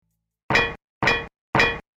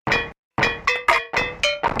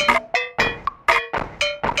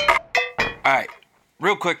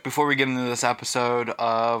Real quick, before we get into this episode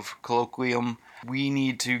of Colloquium, we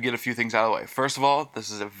need to get a few things out of the way. First of all, this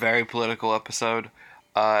is a very political episode.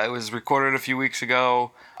 It was recorded a few weeks ago.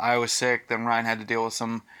 I was sick, then Ryan had to deal with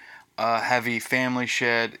some heavy family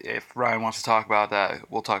shit. If Ryan wants to talk about that,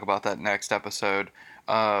 we'll talk about that next episode.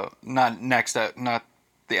 Not the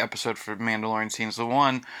episode for Mandalorian Season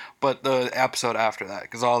 1, but the episode after that,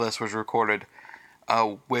 because all this was recorded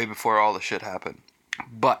way before all the shit happened.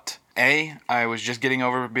 But I was just getting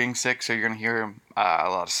over being sick, so you're going to hear a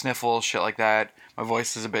lot of sniffles, shit like that. My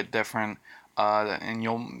voice is a bit different, and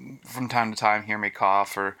you'll, from time to time, hear me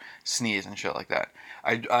cough or sneeze and shit like that.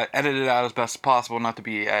 I edited it out as best as possible, not to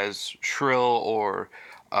be as shrill or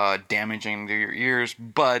damaging to your ears,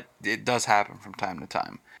 but it does happen from time to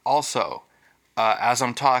time. Also, as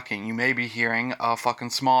I'm talking, you may be hearing a fucking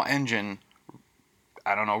small engine,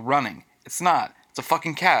 running. It's not. It's a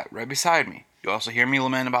fucking cat right beside me. You also hear me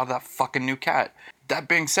lament about that fucking new cat. That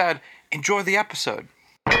being said, enjoy the episode.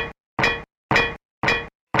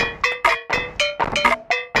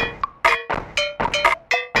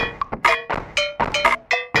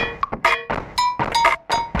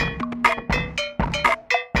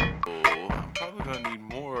 I'm probably gonna need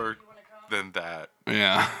more than that.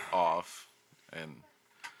 Yeah. Off and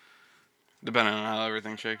Depending on how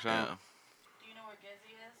everything shakes out. yeah. Do you know where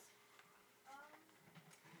Gizzy is?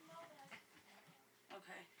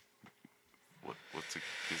 Okay. What's a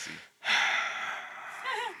kizzy?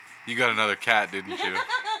 You got another cat, didn't you?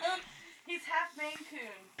 He's half Maine Coon.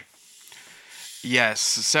 Yes,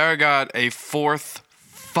 Sarah got a fourth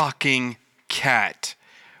fucking cat.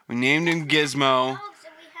 We named him Gizmo.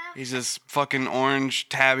 He's this fucking orange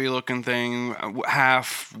tabby looking thing,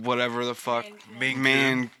 half whatever the fuck.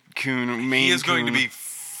 Maine Coon. He is going to be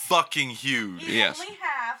fucking huge. He's Yes. only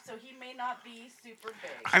half, so he may not be super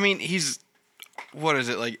big. I mean, he's, what is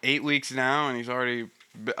it, like 8 weeks now, and he's already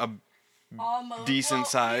a Almost decent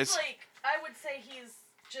size. He's I would say he's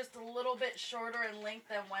just a little bit shorter in length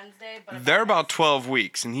than Wednesday, but They're about 12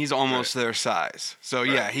 weeks, and he's almost their size. So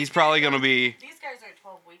yeah, he's probably gonna be. These guys are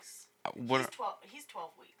 12 weeks. What? He's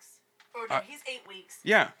 12 weeks. Or no, he's 8 weeks.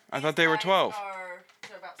 Yeah, I thought they were 12.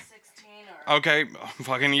 They're about 16 or. Okay,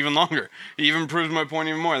 fucking even longer. It even proves my point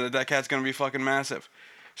even more that cat's gonna be fucking massive.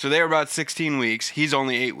 So they're about 16 weeks. He's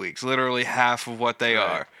only 8 weeks, literally half of what they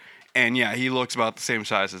are. And yeah, he looks about the same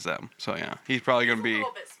size as them. So yeah, he's probably gonna be. A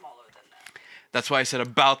little bit smaller than them. That's why I said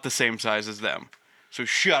about the same size as them. So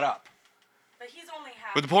shut up. But he's only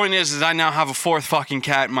half. But the point is I now have a fourth fucking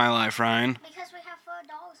cat in my life, Ryan. Because we have 4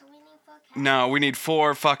 dogs and we need 4 cats. No, we need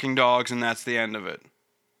 4 fucking dogs, and that's the end of it.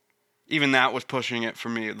 Even that was pushing it for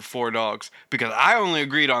me, the 4 dogs. Because I only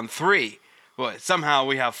agreed on 3. But somehow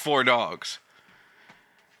we have 4 dogs.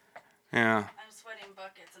 Yeah. I'm sweating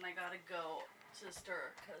buckets and I gotta go to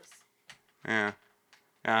stir because. Yeah.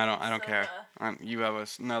 I don't care. Soda. You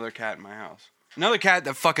have another cat in my house. Another cat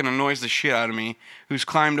that fucking annoys the shit out of me, who's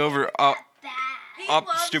climbed over Bad. He up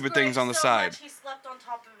loves stupid Greg things on the so side. Much, he slept on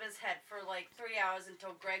top of his head for like 3 hours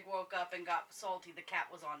until Greg woke up and got salty. The cat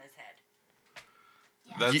was on his head.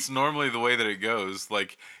 That's normally the way that it goes.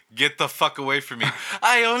 Like, get the fuck away from me.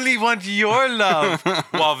 I only want your love.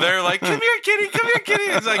 While they're like, come here, kitty, come here, kitty.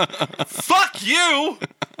 It's like, fuck you.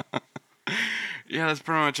 Yeah, that's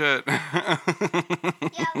pretty much it. Yeah, last night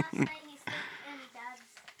he slept in Dad's.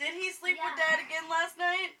 Did he sleep Yeah. with Dad again last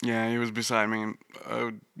night? Yeah, he was beside me.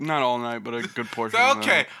 Not all night, but a good portion of the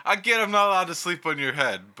Okay, night. I get I'm not allowed to sleep on your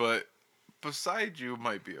head, but beside you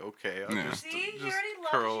might be okay. I'll Yeah. just, See, he just already loves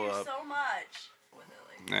curl you up. so much.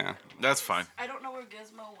 Yeah. That's fine. I don't know where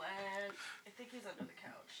Gizmo went. I think he's under the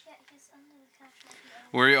couch. Yeah, he's under the couch. Like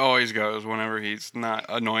the Where he always goes whenever he's not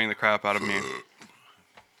annoying the crap out of me.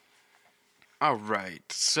 Alright,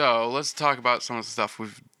 so let's talk about some of the stuff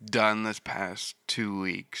we've done this past 2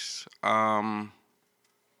 weeks. I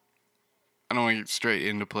don't want to get straight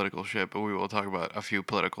into political shit, but we will talk about a few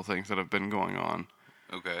political things that have been going on.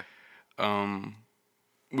 Okay.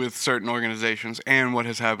 With certain organizations and what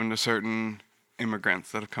has happened to certain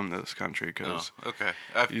immigrants that have come to this country, because Okay.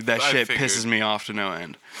 that shit pisses me off to no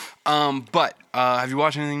end. But have you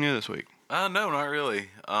watched anything new this week? No, not really.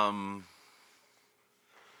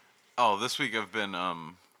 This week I've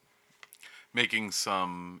been making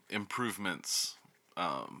some improvements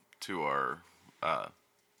to our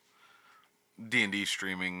D&D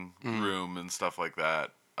streaming room and stuff like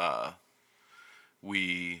that.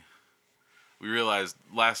 We realized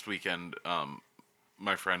last weekend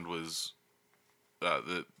my friend was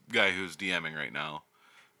the guy who's DMing right now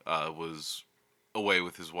was away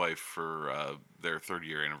with his wife for their 3rd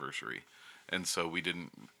year anniversary, and so we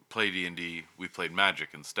didn't play D&D. We played Magic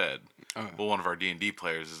instead. Oh. Well, one of our D&D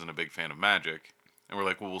players isn't a big fan of Magic, And we're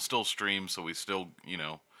like, well, we'll still stream, so we still,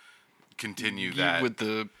 continue that with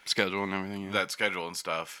the schedule and everything. Yeah. that schedule and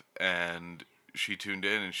stuff. And she tuned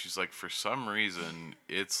in, and she's like, for some reason,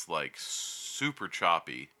 it's like super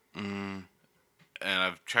choppy. And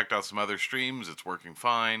I've checked out some other streams. It's working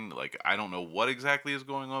fine. Like, I don't know what exactly is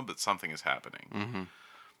going on, but something is happening.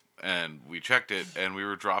 And we checked it, and we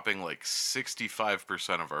were dropping like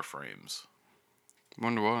 65% of our frames.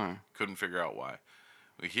 Wonder why. Couldn't figure out why.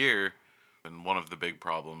 We hear, and one of the big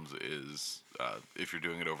problems is if you're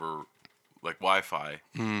doing it over like Wi-Fi,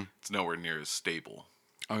 it's nowhere near as stable.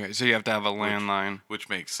 Okay, so you have to have a landline. Which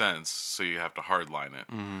makes sense, so you have to hardline it.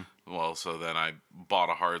 Well, so then I bought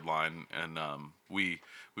a hardline, and we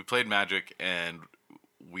played Magic, and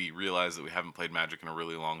we realized that we haven't played Magic in a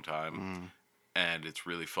really long time, and it's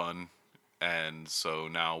really fun. And so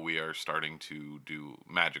now we are starting to do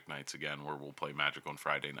Magic nights again, where we'll play Magic on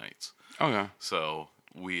Friday nights. Okay. So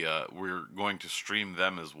we're going to stream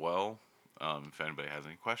them as well. If anybody has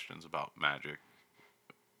any questions about Magic,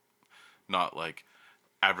 not like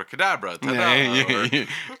abracadabra, ta-da,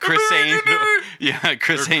 Chris Angel. Yeah,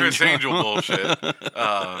 Chris Angel. Chris Angel bullshit.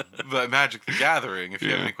 But Magic the Gathering, if you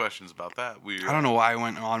have any questions about that, I don't know why I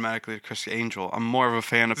went automatically to Chris Angel. I'm more of a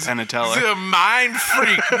fan of Penn and Teller. He's a mind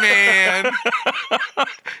freak, man.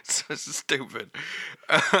 So stupid.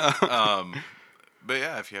 But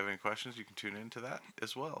yeah, if you have any questions, you can tune into that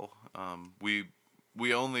as well.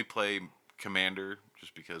 We only play Commander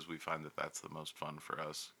just because we find that that's the most fun for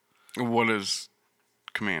us. What is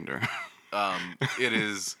Commander? It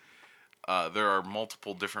is. There are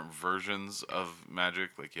multiple different versions of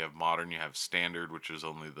Magic. Like you have Modern, you have Standard, which is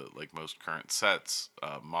only the most current sets.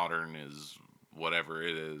 Modern is whatever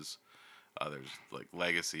it is. There's like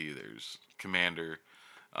Legacy. There's Commander.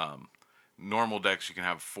 Normal decks you can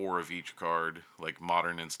have 4 of each card. Like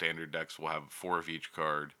Modern and Standard decks will have 4 of each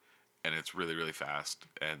card, and it's really really fast.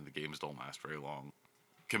 And the games don't last very long.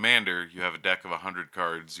 Commander, you have a deck of 100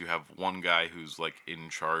 cards. You have one guy who's like in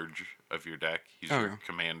charge of your deck. He's your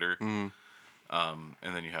commander. And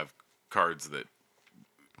then you have cards that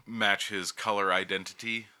match his color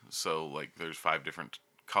identity. So like there's 5 different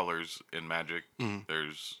colors in Magic.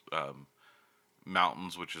 There's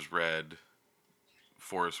mountains, which is red,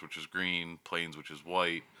 forest, which is green, plains, which is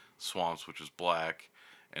white, swamps, which is black,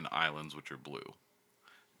 and islands, which are blue.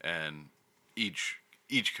 And each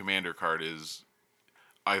commander card is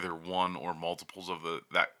either one or multiples of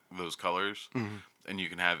those colors, and you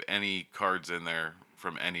can have any cards in there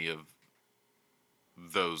from any of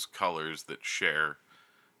those colors that share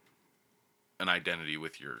an identity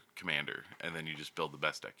with your commander, and then you just build the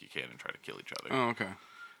best deck you can and try to kill each other. Oh, okay.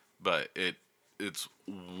 But it's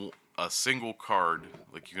a single card,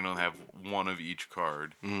 like you can only have one of each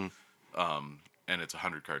card, and it's a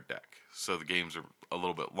 100-card deck. So the games are a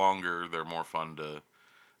little bit longer. They're more fun to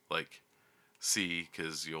like see,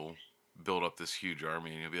 because you'll build up this huge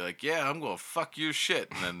army and you'll be like, yeah, I'm gonna fuck your shit,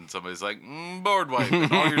 and then somebody's like, board wipe,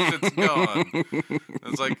 and all your shit's gone. And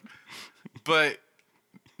it's like, but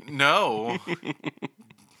no.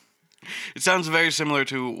 It sounds very similar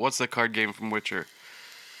to, what's the card game from Witcher?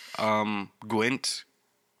 Gwent?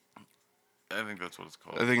 I think that's what it's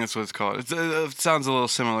called. I think that's what it's called. It sounds a little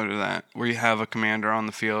similar to that, where you have a commander on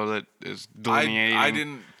the field that is delineating. I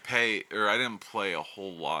didn't play a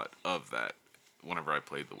whole lot of that whenever I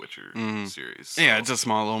played the Witcher series. So. Yeah, it's a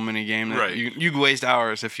small little mini game that right. you could waste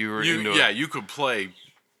hours if you were into it. Yeah, you could play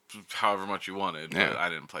however much you wanted, but I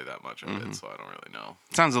didn't play that much of it, so I don't really know.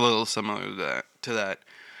 Sounds a little similar to that.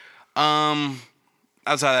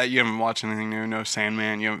 Outside of that, you haven't watched anything new? No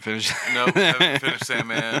Sandman? You haven't finished? Nope, haven't finished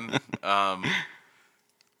Sandman.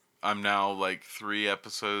 I'm now like 2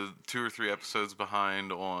 or 3 episodes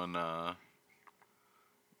behind on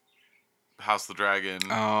House of the Dragon.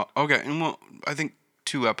 Oh, okay. And well, I think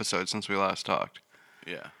 2 episodes since we last talked.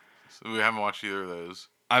 Yeah. So we haven't watched either of those.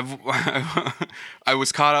 I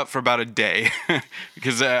was caught up for about a day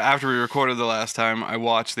because after we recorded the last time, I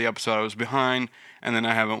watched the episode I was behind, and then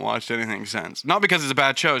I haven't watched anything since. Not because it's a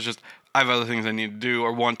bad show, it's just I have other things I need to do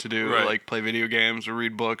or want to do, right. like play video games or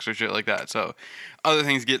read books or shit like that. So other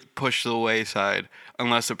things get pushed to the wayside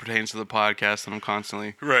unless it pertains to the podcast, and I'm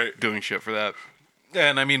constantly doing shit for that.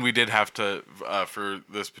 And I mean, we did have to, for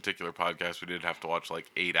this particular podcast, we did have to watch like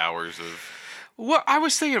 8 hours of... Well, I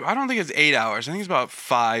was thinking, I don't think it's 8 hours. I think it's about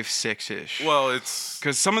 5, 6-ish. Well, it's...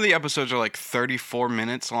 Because some of the episodes are like 34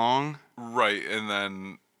 minutes long. Right, and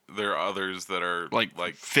then there are others that are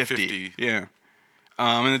like 50. Yeah.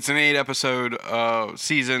 And it's an 8-episode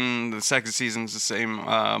season. The second season's the same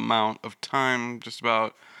amount of time, just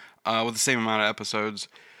about, with the same amount of episodes.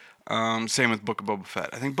 Same with Book of Boba Fett.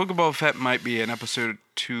 I think Book of Boba Fett might be an episode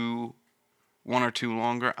 2 1 or 2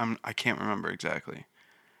 longer. I can't remember exactly.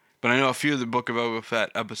 But I know a few of the Book of Boba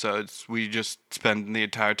Fett episodes, we just spend the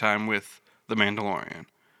entire time with the Mandalorian.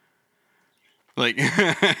 Like,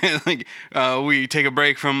 we take a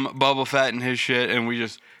break from Boba Fett and his shit, and we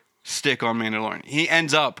just stick on Mandalorian. He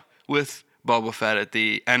ends up with Boba Fett at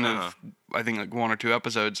the end of, I think, like 1 or 2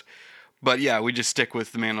 episodes. But yeah, we just stick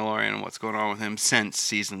with the Mandalorian and what's going on with him since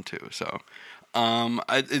season 2. So,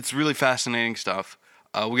 it's really fascinating stuff.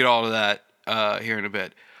 We'll get all of that here in a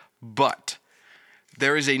bit. But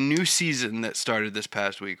there is a new season that started this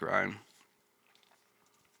past week, Ryan.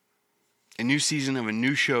 A new season of a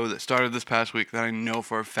new show that started this past week that I know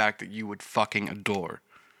for a fact that you would fucking adore.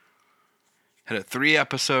 Had a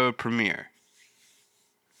 3-episode premiere.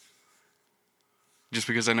 Just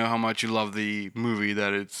because I know how much you love the movie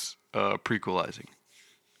that it's prequelizing.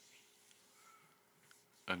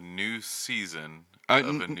 A new season of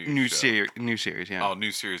a new show. New series, yeah. Oh,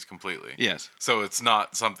 new series completely. Yes. So it's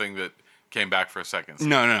not something that came back for a second season.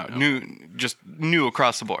 No. New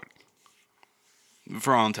across the board.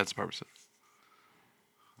 For all intents and purposes.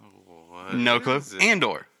 What No clue. is it?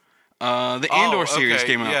 Andor. The Andor series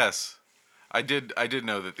came out. Yes. I did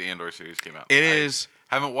know that the Andor series came out.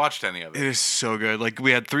 I haven't watched any of it. It is so good. Like,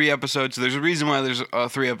 we had 3 episodes. There's a reason why there's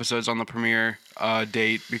 3 episodes on the premiere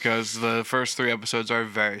date, because the first 3 episodes are a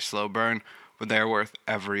very slow burn, but they're worth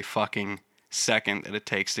every fucking second that it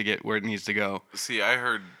takes to get where it needs to go. See, I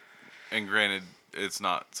heard, and granted, it's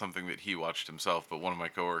not something that he watched himself, but one of my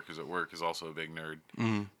coworkers at work is also a big nerd.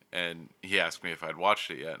 Mm-hmm. And he asked me if I'd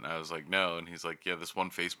watched it yet, and I was like, no. And he's like, yeah, this one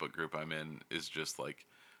Facebook group I'm in is just, like,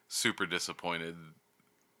 super disappointed.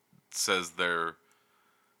 Says that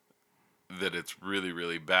it's really,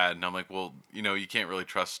 really bad. And I'm like, well, you can't really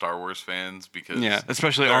trust Star Wars fans because... Yeah,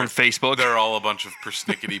 especially on Facebook. They're all a bunch of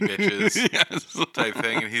persnickety bitches Yes. type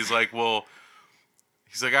thing. And he's like,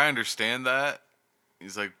 I understand that.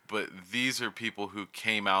 He's like, but these are people who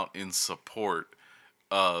came out in support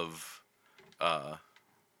of...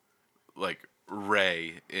 like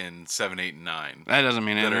Rey in 7, 8, and 9. That doesn't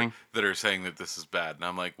mean anything. That are saying that this is bad. And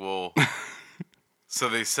I'm like, well, so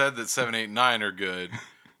they said that 7, 8, and 9 are good,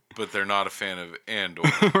 but they're not a fan of Andor.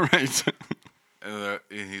 Right. And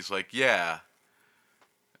he's like, yeah.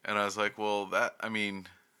 And I was like, well,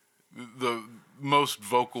 the most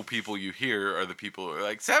vocal people you hear are the people who are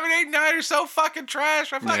like, 7, 8, and 9 are so fucking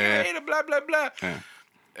trash. I fucking hate them, blah, blah, blah. Yeah.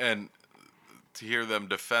 And to hear them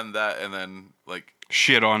defend that and then, like,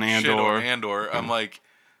 Shit on Andor. I'm like,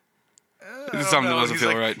 It's something that doesn't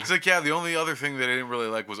feel right. He's like, yeah, the only other thing that I didn't really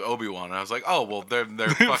like was Obi-Wan. And I was like, oh, well, they're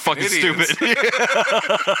fucking idiots. Stupid.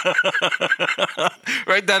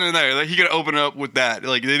 Right then and there. Like, he could open it up with that.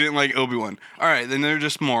 Like, they didn't like Obi-Wan. All right, then they're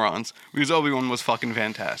just morons. Because Obi-Wan was fucking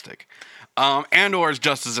fantastic. Andor is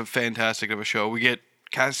just as fantastic of a show. We get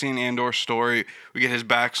Cassian Andor's story. We get his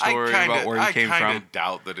backstory about where he came from. I kind of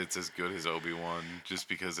doubt that it's as good as Obi-Wan, just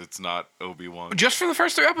because it's not Obi-Wan. Just for the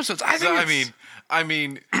first 3 episodes. I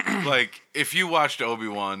mean, like, if you watched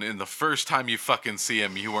Obi-Wan and the first time you fucking see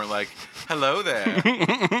him, you weren't like, hello there.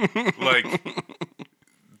 Like,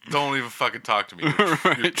 don't even fucking talk to me.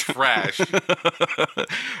 You're trash.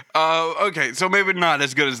 Okay, so maybe not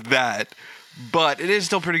as good as that. But it is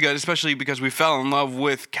still pretty good, especially because we fell in love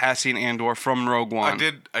with Cassian Andor from Rogue One.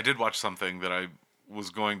 I did watch something that I was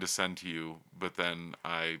going to send to you, but then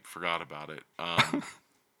I forgot about it.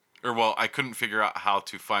 I couldn't figure out how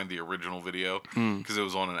to find the original video because it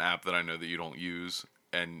was on an app that I know that you don't use,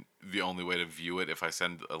 and the only way to view it if I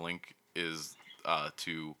send a link is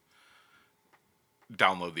to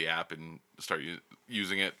download the app and start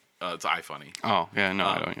using it. It's iFunny. Oh, yeah, no,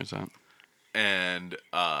 I don't use that. And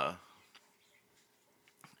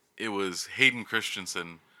it was Hayden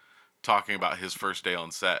Christensen talking about his first day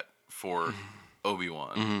on set for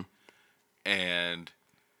Obi-Wan. Mm-hmm. And,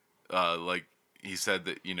 like, he said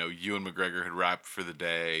that, Ewan McGregor had wrapped for the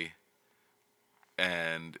day,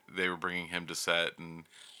 and they were bringing him to set, and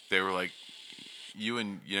they were like,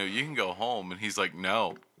 Ewan, you can go home. And he's like,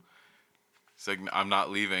 no. He's like, I'm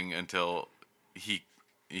not leaving until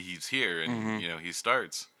he's here, and, he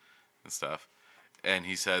starts and stuff. And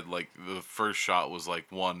he said, like, the first shot was, like,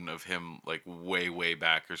 one of him, like, way, way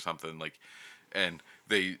back or something, like, and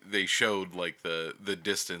they showed, like, the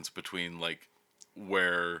distance between, like,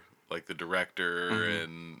 where, like, the director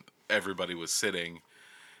and everybody was sitting,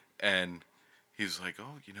 and he's like,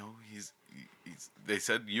 oh, he's they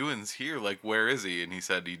said Ewan's here, like, where is he? And he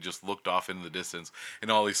said he just looked off into the distance,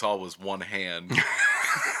 and all he saw was one hand.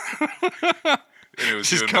 And it was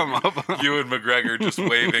Just come up. Ewan McGregor just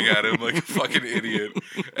waving at him like a fucking idiot.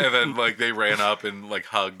 And then like they ran up and like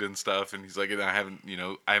hugged and stuff. And he's like, and I haven't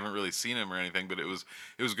really seen him or anything, but it was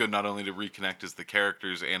good not only to reconnect as the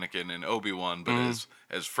characters Anakin and Obi-Wan, but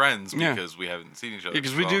as friends because we haven't seen each other.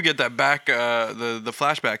 Because we do get that back the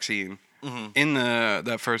flashback scene in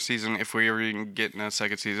that first season, if we ever even get in a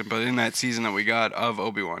second season. But in that season that we got of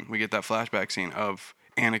Obi-Wan, we get that flashback scene of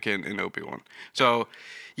Anakin and Obi-Wan. So,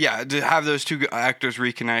 yeah, to have those two actors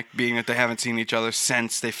reconnect, being that they haven't seen each other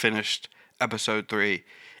since they finished Episode 3,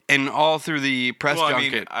 and all through the press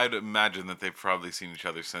junket. I mean, I'd imagine that they've probably seen each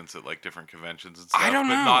other since at like different conventions and stuff. I don't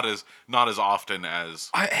know, but not as often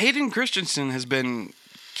as Hayden Christensen has been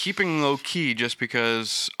keeping low key, just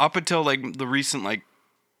because up until like the recent like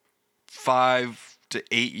 5 to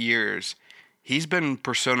 8 years, he's been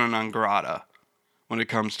persona non grata when it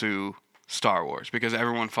comes to Star Wars, because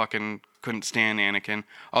everyone fucking couldn't stand Anakin.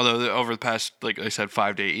 Although over the past, like I said,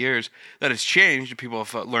 5 to 8 years, that has changed. People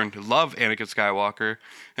have learned to love Anakin Skywalker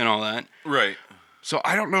and all that. right. So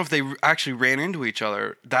I don't know if they actually ran into each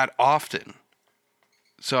other that often.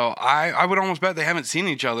 So I would almost bet they haven't seen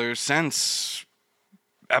each other since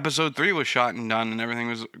Episode 3 was shot and done and everything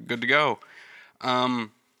was good to go.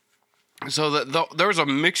 So there was a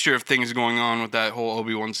mixture of things going on with that whole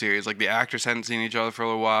Obi-Wan series. Like the actors hadn't seen each other for a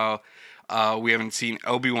little while. We haven't seen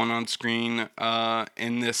Obi-Wan on screen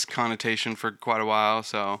in this connotation for quite a while.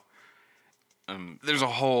 So there's a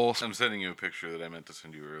whole... I'm sending you a picture that I meant to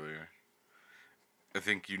send you earlier. I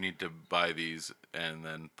think you need to buy these and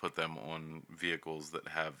then put them on vehicles that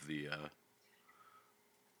have the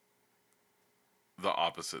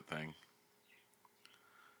opposite thing.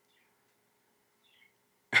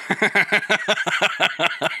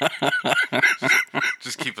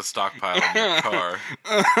 Just keep a stockpile in your car.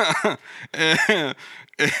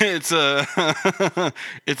 It's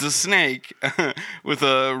a snake with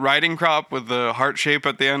a riding crop with a heart shape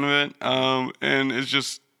at the end of it, and it's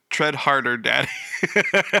just tread harder, Daddy.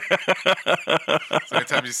 So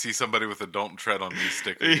anytime you see somebody with a "Don't Tread on Me"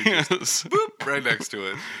 sticker, you just boop right next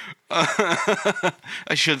to it.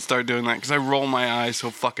 I should start doing that because I roll my eyes so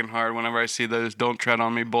fucking hard whenever I see those "Don't Tread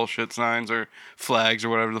on Me" bullshit signs or flags or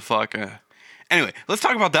whatever the fuck. Anyway, let's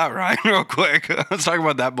talk about that, Ryan, real quick. Let's talk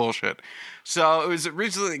about that bullshit. So it was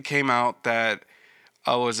recently came out that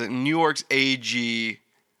New York's AG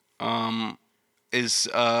is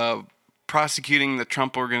prosecuting the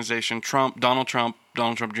Trump organization, Donald Trump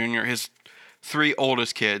Jr., his 3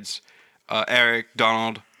 oldest kids, Eric,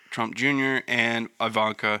 Donald Trump Jr., and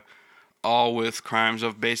Ivanka, all with crimes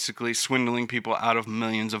of basically swindling people out of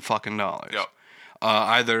millions of fucking dollars. Yep.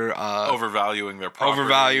 Either Overvaluing their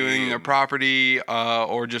property.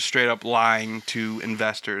 Or just straight up lying to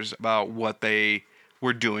investors about what they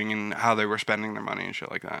were doing and how they were spending their money and shit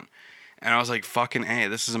like that. And I was like, fucking A,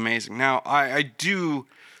 this is amazing. Now, I do...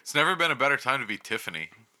 It's never been a better time to be Tiffany.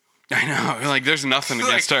 I know. Like, there's nothing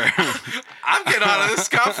against her. I'm getting out of this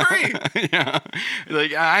scot-free. Yeah.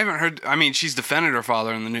 Like, I haven't heard... I mean, she's defended her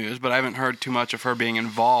father in the news, but I haven't heard too much of her being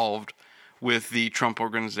involved with the Trump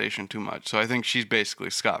organization too much. So I think she's basically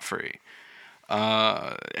scot-free.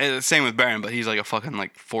 Same with Barron, but he's like a fucking,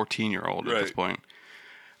 14-year-old at this point.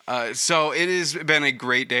 So it has been a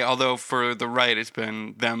great day, although for the right, it's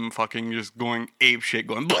been them fucking just going ape shit,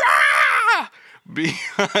 going blah!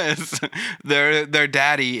 Because their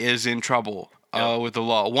daddy is in trouble with the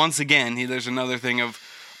law. Once again, there's another thing of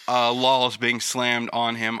laws being slammed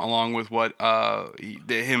on him, along with what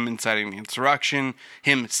him inciting the insurrection,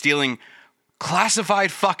 him stealing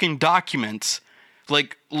classified fucking documents,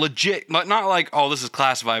 like legit, not like, oh, this is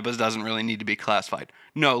classified, but it doesn't really need to be classified.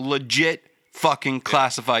 No, legit fucking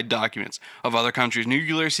classified documents of other countries,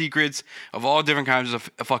 nuclear secrets, of all different kinds of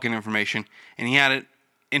fucking information, and he had it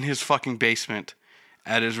in his fucking basement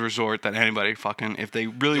at his resort that anybody fucking, if they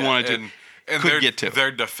really wanted to, could get to.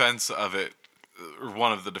 Their defense of it, or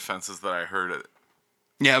one of the defenses that I heard,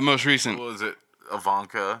 yeah, most recent. What was it,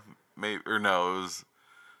 Ivanka? Maybe, or no, it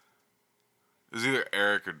was either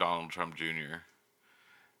Eric or Donald Trump Jr.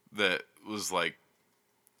 that was like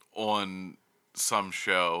on some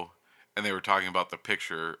show, and they were talking about the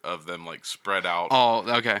picture of them like spread out. Oh,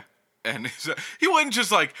 okay. And he wouldn't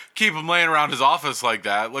just like keep them laying around his office like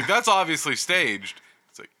that. Like, that's obviously staged.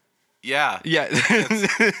 It's like, yeah.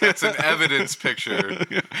 That's an evidence picture.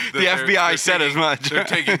 The FBI said as much. They're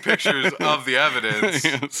taking pictures of the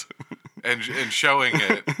evidence and showing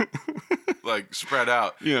it like spread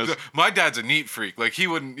out. Yes. My dad's a neat freak. Like, he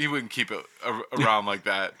wouldn't keep it around like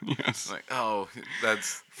that. Yes. Like, oh,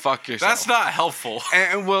 that's Fuck yourself. that's not helpful.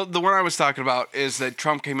 And well, the one I was talking about is that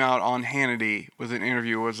Trump came out on Hannity with an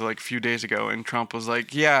interview. It was like a few days ago, and Trump was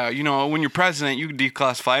like, "Yeah, you know, when you're president, you can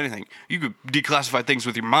declassify anything. You could declassify things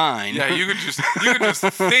with your mind." Yeah, you could just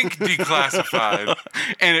think declassified,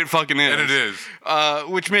 And it fucking is. and it is.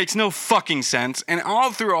 Which makes no fucking sense. And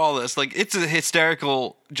all through all this, like, it's a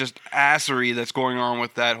hysterical just assery that's going on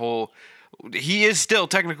with that whole. He is still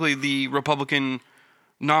technically the Republican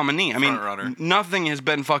nominee. I mean, Front-runner. nothing has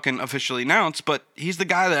been fucking officially announced, but he's the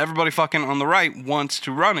guy that everybody fucking on the right wants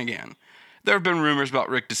to run again. There have been rumors about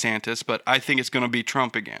Rick DeSantis, but I think it's going to be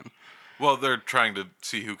Trump again. Well, they're trying to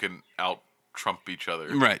see who can out-Trump each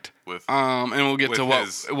other. Right. With And we'll get with to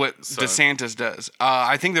his what son. DeSantis does.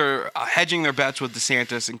 I think they're hedging their bets with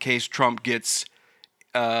DeSantis in case Trump gets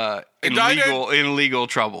in Indicted? legal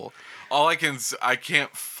trouble. all I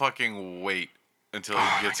can't fucking wait until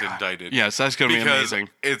he gets indicted. Yes, that's going to be Because amazing.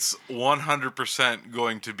 it's 100%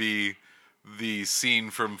 going to be the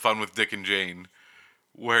scene from Fun with Dick and Jane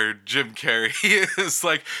where Jim Carrey is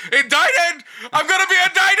like, indicted! I'm going to be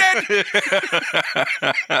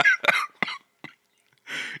indicted!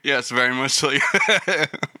 Yes, very much so. We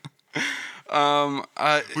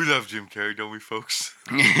love Jim Carrey, don't we, folks?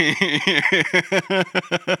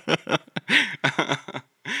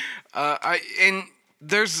 And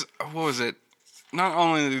there's, what was it? Not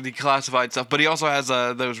only the declassified stuff, but he also has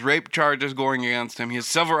those rape charges going against him. He has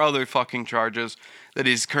several other fucking charges that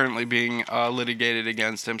he's currently being litigated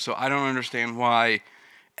against him. So I don't understand why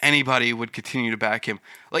anybody would continue to back him.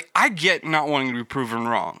 Like, I get not wanting to be proven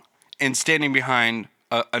wrong and standing behind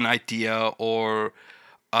an idea or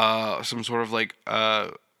some sort of like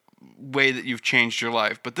way that you've changed your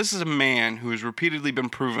life. But this is a man who has repeatedly been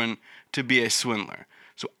proven to be a swindler.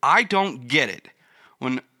 So I don't get it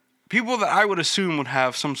when people that I would assume would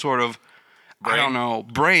have some sort of,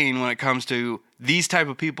 brain when it comes to these type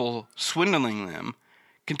of people swindling them,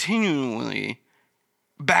 continually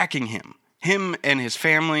backing him and his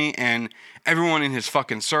family and everyone in his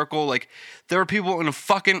fucking circle. Like, there were people in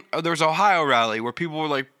there was an Ohio rally where people were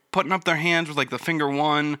like putting up their hands with like the finger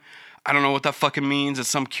one. I don't know what that fucking means. It's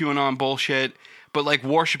some QAnon bullshit, but like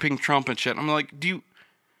worshiping Trump and shit. I'm like,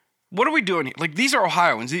 what are we doing here? Like, these are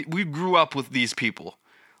Ohioans. We grew up with these people.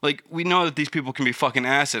 Like, we know that these people can be fucking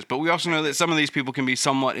assets, but we also know that some of these people can be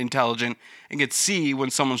somewhat intelligent and can see when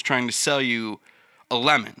someone's trying to sell you a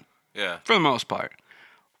lemon. Yeah. For the most part.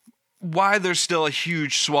 Why there's still a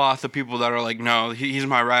huge swath of people that are like, no, he's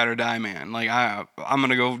my ride or die man. Like, I'm going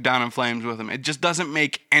to go down in flames with him. It just doesn't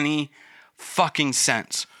make any fucking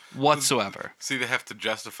sense whatsoever. See, they have to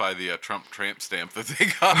justify the Trump tramp stamp that they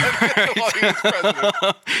got while he was president.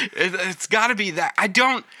 It's got to be that.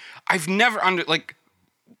 I've never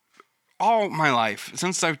all my life,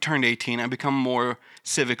 since I've turned 18, I've become more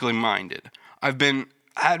civically minded. I've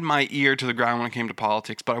had my ear to the ground when it came to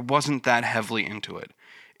politics, but I wasn't that heavily into it.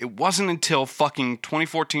 It wasn't until fucking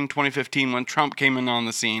 2014, 2015 when Trump came in on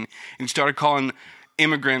the scene and started calling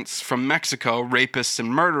immigrants from Mexico rapists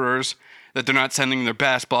and murderers, that they're not sending their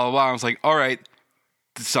best, blah, blah, blah. I was like, all right,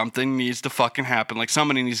 something needs to fucking happen. Like,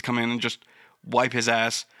 somebody needs to come in and just wipe his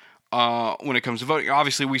ass when it comes to voting.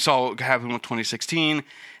 Obviously, we saw what happened with 2016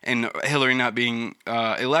 and Hillary not being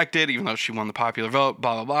elected, even though she won the popular vote,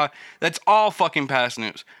 blah, blah, blah. That's all fucking past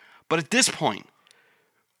news. But at this point,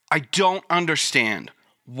 I don't understand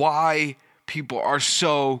why people are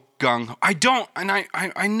so gung-ho. I don't, and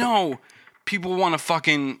I know people want to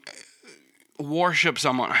fucking worship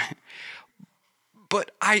someone.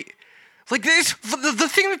 But like this, the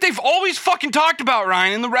thing that they've always fucking talked about,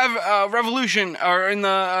 Ryan, in the Revolution, or in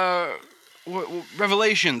the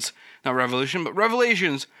Revelations, not Revolution, but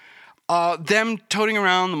Revelations, them toting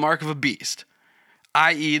around the mark of a beast,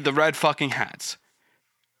 i.e. the red fucking hats.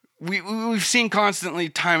 We've seen constantly,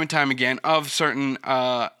 time and time again, of certain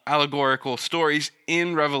allegorical stories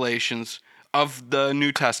in Revelations of the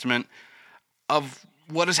New Testament, of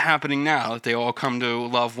what is happening now, that they all come to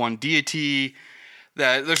love one deity.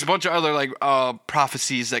 That there's a bunch of other like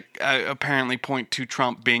prophecies that apparently point to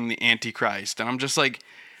Trump being the Antichrist, and I'm just like,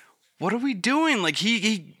 what are we doing? Like,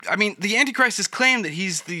 I mean, the Antichrist has claimed that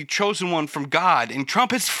he's the chosen one from God, and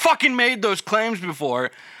Trump has fucking made those claims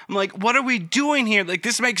before. I'm like, what are we doing here? Like,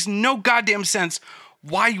 this makes no goddamn sense.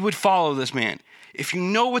 Why you would follow this man? If you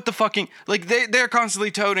know what the fucking, like, they're constantly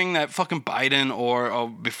toting that fucking Biden or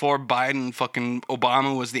before Biden, fucking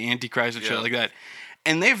Obama was the Antichrist and shit like that.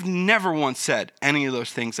 And they've never once said any of those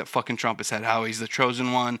things that fucking Trump has said, how he's the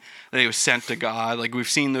chosen one, that he was sent to God. Like, we've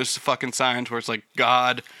seen those fucking signs where it's like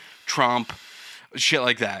God, Trump, shit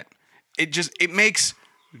like that. It makes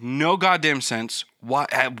no goddamn sense why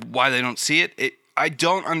they don't see it. I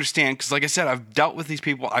don't understand, because like I said, I've dealt with these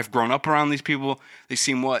people. I've grown up around these people. They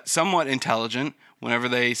seem somewhat intelligent whenever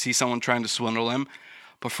they see someone trying to swindle them.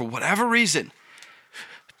 But for whatever reason,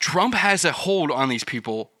 Trump has a hold on these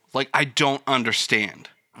people like I don't understand.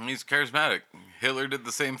 He's charismatic. Hitler did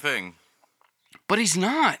the same thing. But he's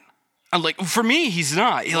not. Like, for me, he's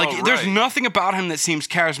not. Like, there's nothing about him that seems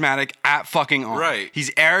charismatic at fucking all. Right.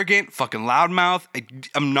 He's arrogant, fucking loudmouth,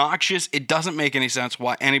 obnoxious. It doesn't make any sense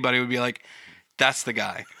why anybody would be like, that's the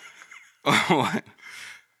guy. What?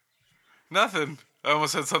 Nothing. I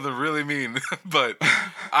almost said something really mean, but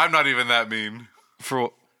I'm not even that mean.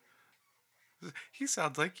 He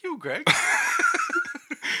sounds like you, Greg.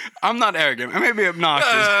 I'm not arrogant. I may be obnoxious.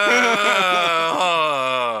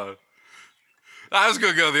 I was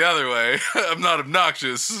going to go the other way. I'm not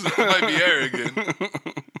obnoxious. I might be arrogant.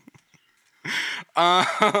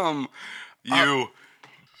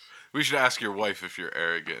 We should ask your wife if you're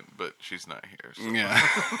arrogant, but she's not here. So. Yeah.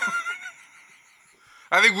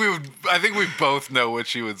 I think we both know what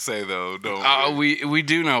she would say, though, don't we? We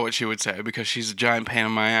do know what she would say, because she's a giant pain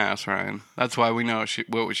in my ass, Ryan. That's why we know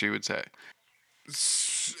what she would say.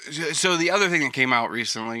 So the other thing that came out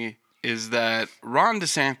recently is that Ron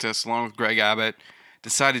DeSantis, along with Greg Abbott,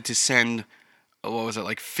 decided to send, what was it,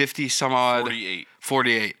 like 50 some odd?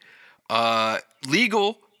 48.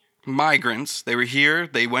 Legal migrants. They were here.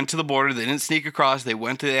 They went to the border. They didn't sneak across. They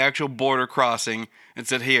went to the actual border crossing and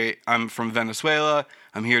said, hey, I'm from Venezuela.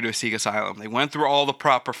 I'm here to seek asylum. They went through all the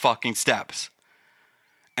proper fucking steps.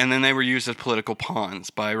 And then they were used as political pawns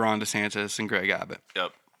by Ron DeSantis and Greg Abbott.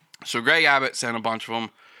 Yep. So Greg Abbott sent a bunch of them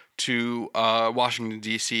to Washington,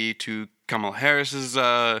 D.C., to Kamala Harris's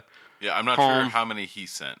yeah, I'm not home. sure how many he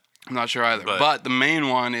sent. I'm not sure either. But the main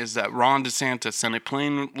one is that Ron DeSantis sent a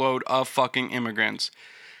plane load of fucking immigrants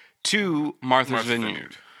to Martha's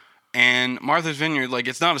Vineyard. And Martha's Vineyard, like,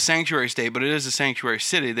 it's not a sanctuary state, but it is a sanctuary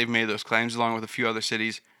city. They've made those claims along with a few other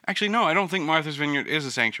cities. Actually, no, I don't think Martha's Vineyard is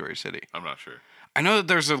a sanctuary city. I'm not sure. I know that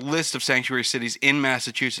there's a list of sanctuary cities in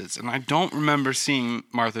Massachusetts, and I don't remember seeing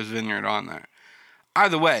Martha's Vineyard on there.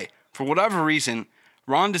 Either way, for whatever reason,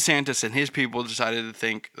 Ron DeSantis and his people decided to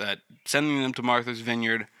think that sending them to Martha's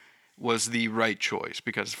Vineyard was the right choice,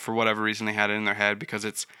 because for whatever reason they had it in their head, because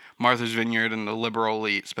it's Martha's Vineyard and the liberal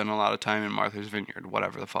elite spend a lot of time in Martha's Vineyard,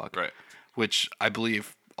 whatever the fuck. Right. Which I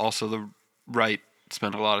believe also the right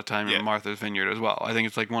spend a lot of time in Martha's Vineyard as well. I think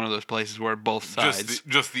it's like one of those places where both sides...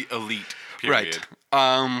 Just the elite, period.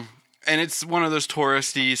 Right. And it's one of those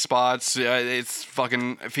touristy spots. It's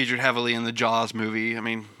fucking featured heavily in the Jaws movie. I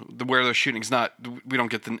mean, where they're shooting is not... We don't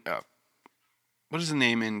get the... what is the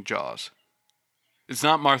name in Jaws? It's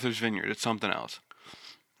not Martha's Vineyard. It's something else.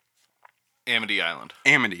 Amity Island.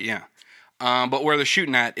 Amity, yeah. But where they're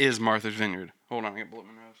shooting at is Martha's Vineyard. Hold on, I got blow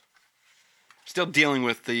my nose. Still dealing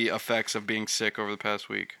with the effects of being sick over the past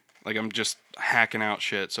week. Like, I'm just hacking out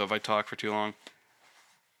shit, so if I talk for too long,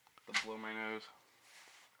 I'll blow my nose.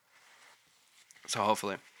 So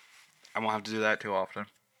hopefully, I won't have to do that too often.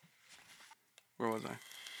 Where was I?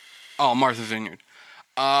 Oh, Martha's Vineyard.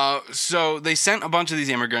 So they sent a bunch of these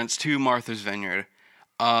immigrants to Martha's Vineyard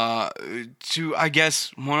to, I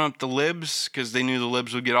guess, one up the libs, because they knew the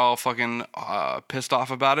libs would get all fucking pissed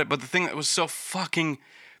off about it. But the thing that was so fucking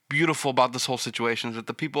beautiful about this whole situation is that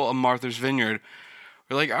the people of Martha's Vineyard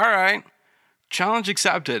were like, all right, challenge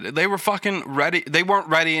accepted. They were fucking ready. They weren't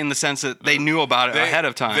ready in the sense that they knew about it ahead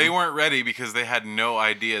of time. They weren't ready because they had no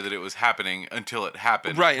idea that it was happening until it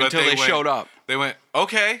happened. Right, but until they showed up. They went,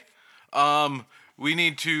 okay, we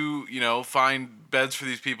need to, find beds for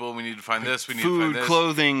these people. We need to find this. We need to find this. Food,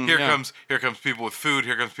 clothing. Here comes people with food.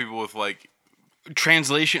 Here comes people with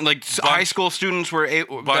translation. Like high school students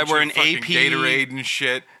that were in AP Gatorade and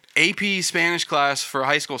shit. AP Spanish class for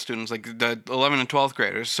high school students, like the 11 and 12th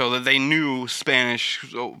graders, so that they knew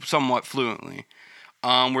Spanish somewhat fluently.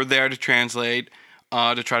 We're there to translate,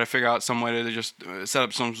 to try to figure out some way to just set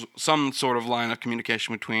up some sort of line of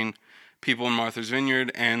communication between people in Martha's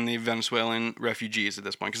Vineyard and the Venezuelan refugees at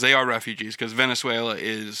this point, because they are refugees, because Venezuela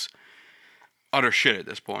is utter shit at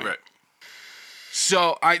this point. Right.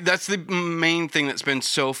 So that's the main thing that's been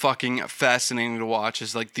so fucking fascinating to watch,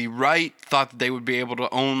 is like the right thought that they would be able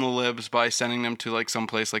to own the libs by sending them to like some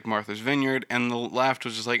place like Martha's Vineyard, and the left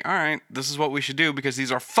was just like, all right, this is what we should do, because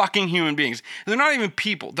these are fucking human beings. And they're not even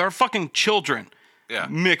people. They're fucking children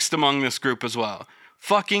mixed among this group as well.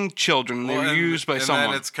 Fucking children. They were used by someone.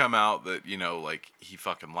 And then it's come out that, he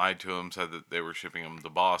fucking lied to him, said that they were shipping him to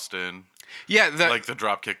Boston. Yeah, like the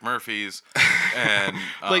Dropkick Murphys, and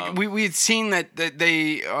like we had seen that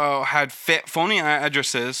they had phony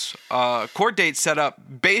addresses, court dates set up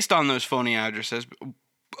based on those phony addresses,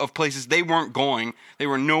 of places they weren't going. They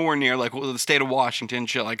were nowhere near, like the state of Washington,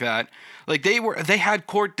 shit like that. Like they had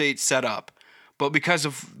court dates set up, but because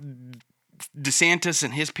of DeSantis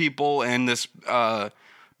and his people and this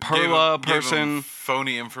Perla Gave person, him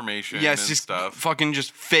phony information. yes, and just stuff. fucking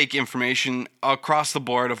just fake information across the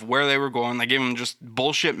board of where they were going. They gave them just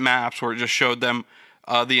bullshit maps where it just showed them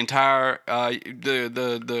the entire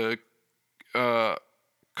the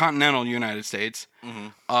continental United States,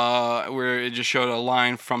 where it just showed a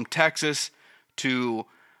line from Texas to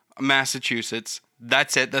Massachusetts.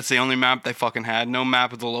 That's it. That's the only map they fucking had. No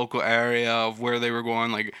map of the local area of where they were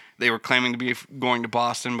going. Like, they were claiming to be going to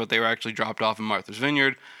Boston, but they were actually dropped off in Martha's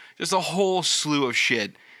Vineyard. Just a whole slew of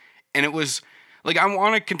shit. And it was, like, I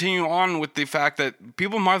want to continue on with the fact that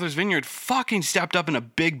people in Martha's Vineyard fucking stepped up in a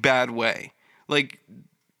big bad way. Like,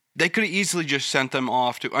 they could have easily just sent them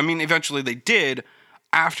off to, I mean, eventually they did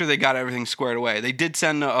after they got everything squared away. They did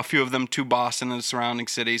send a few of them to Boston and the surrounding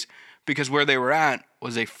cities because where they were at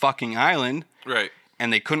was a fucking island. Right.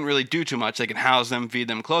 And they couldn't really do too much. They could house them, feed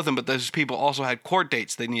them, clothe them, but those people also had court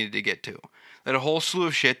dates they needed to get to. They had a whole slew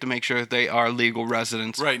of shit to make sure that they are legal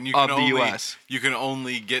residents Right, and of the U.S. You can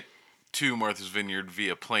only get to Martha's Vineyard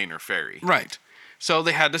via plane or ferry. Right. So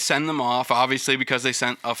they had to send them off, obviously, because they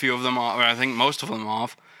sent a few of them off, or I think most of them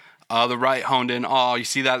off. The right honed in, oh, you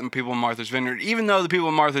see that in people in Martha's Vineyard. Even though the people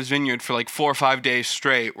in Martha's Vineyard for like 4 or 5 days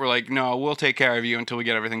straight were like, no, we'll take care of you until we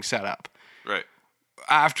get everything set up. Right.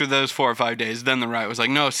 After those 4 or 5 days, then the right was like,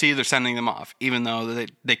 no, see, they're sending them off, even though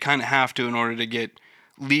they kind of have to in order to get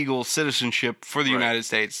legal citizenship for the United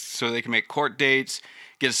States, so they can make court dates,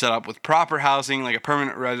 get it set up with proper housing, like a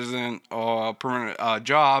permanent resident or a permanent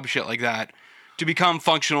job, shit like that, to become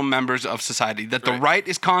functional members of society. That the right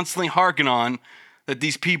is constantly harking on that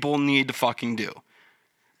these people need to fucking do.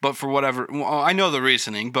 But for whatever, well, I know the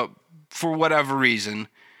reasoning, but for whatever reason,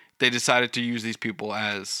 they decided to use these people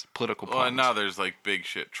as political pawns. Well, and now there's like big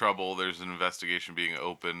shit trouble. There's an investigation being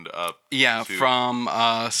opened up. Yeah, to from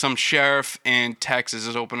some sheriff in Texas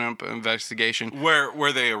is opening up an investigation.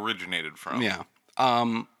 where they originated from. Yeah.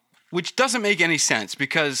 Which doesn't make any sense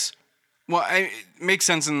because, well, it makes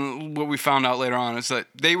sense in what we found out later on is that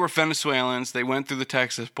they were Venezuelans. They went through the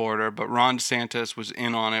Texas border, but Ron DeSantis was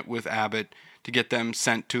in on it with Abbott to get them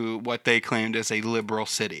sent to what they claimed as a liberal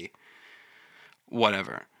city.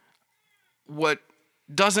 Whatever. What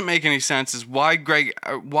doesn't make any sense is why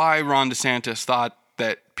Ron DeSantis thought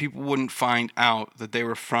that people wouldn't find out that they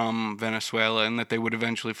were from Venezuela and that they would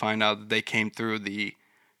eventually find out that they came through the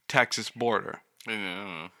Texas border.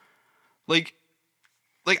 Yeah. Like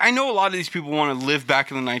I know a lot of these people want to live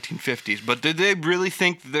back in the 1950s, but did they really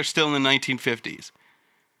think that they're still in the 1950s?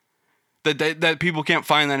 That people can't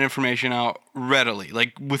find that information out readily,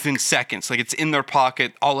 like within seconds. Like it's in their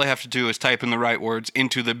pocket. All they have to do is type in the right words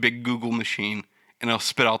into the big Google machine, and it'll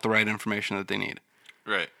spit out the right information that they need.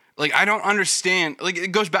 Right. Like I don't understand. Like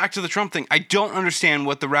it goes back to the Trump thing. I don't understand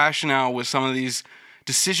what the rationale with some of these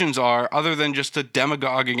decisions are, other than just a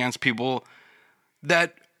demagogue against people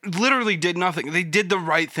that literally did nothing. They did the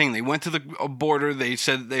right thing. They went to the border. They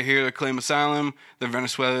said they're here to claim asylum. They're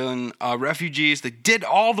Venezuelan refugees. They did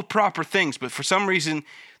all the proper things, but for some reason,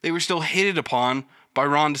 they were still hated upon by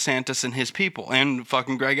Ron DeSantis and his people, and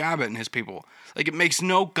fucking Greg Abbott and his people. Like, it makes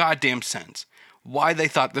no goddamn sense why they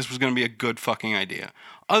thought this was going to be a good fucking idea.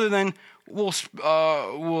 Other than, we'll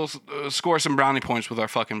score some brownie points with our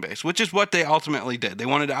fucking base, which is what they ultimately did. They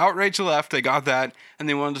wanted to outrage the left, they got that, and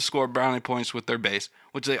they wanted to score brownie points with their base,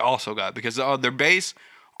 which they also got, because their base,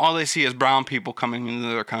 all they see is brown people coming into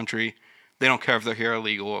their country. They don't care if they're here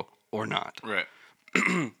illegal or not. Right.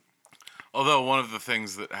 Although one of the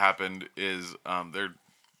things that happened is they're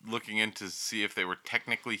looking into see if they were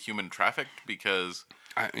technically human trafficked because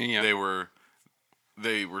they were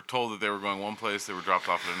told that they were going one place, they were dropped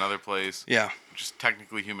off at another place. Yeah. Which is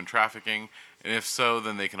technically human trafficking. And if so,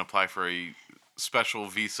 then they can apply for a special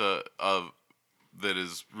visa that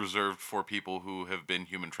is reserved for people who have been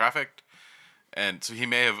human trafficked. And so he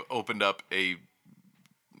may have opened up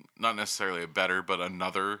not necessarily a better, but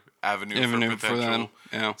another avenue for potential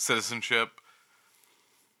citizenship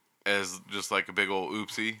as just like a big old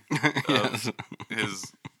oopsie of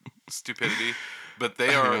his stupidity. But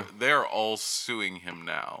they are all suing him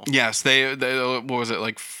now. Yes, they what was it,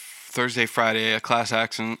 like Thursday, Friday, a class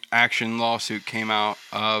action lawsuit came out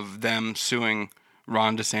of them suing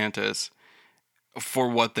Ron DeSantis for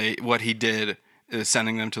what he did, is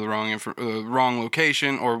sending them to the wrong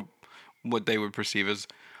location, or what they would perceive as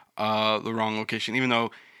the wrong location. Even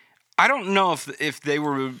though I don't know if they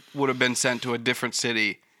would have been sent to a different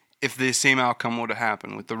city, if the same outcome would have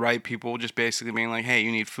happened with the right people just basically being like, hey,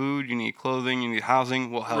 you need food, you need clothing, you need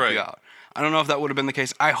housing, we'll help you out. I don't know if that would have been the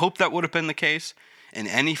case. I hope that would have been the case in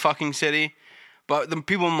any fucking city. But the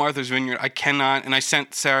people in Martha's Vineyard, I cannot, and I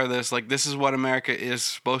sent Sarah this, like, this is what America is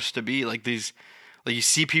supposed to be. Like, these, like, you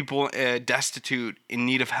see people destitute, in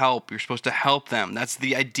need of help. You're supposed to help them. That's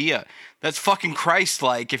the idea. That's fucking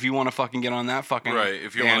Christ-like if you want to fucking get on that fucking Right,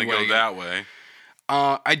 if you want to go that way.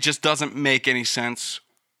 It just doesn't make any sense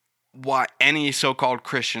why any so-called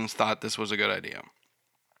Christians thought this was a good idea.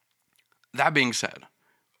 That being said,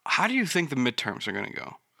 how do you think the midterms are going to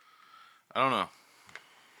go? I don't know.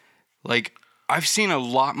 Like, I've seen a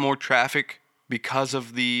lot more traffic because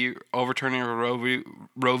of the overturning of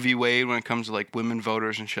Roe v. Wade when it comes to, like, women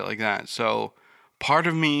voters and shit like that. So part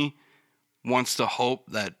of me wants to hope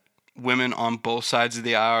that women on both sides of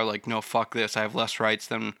the aisle are like, no, fuck this. I have less rights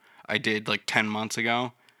than I did, like, 10 months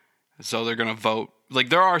ago. So they're going to vote. Like,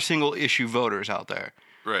 there are single-issue voters out there.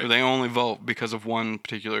 Right. Where they only vote because of one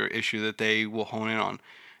particular issue that they will hone in on.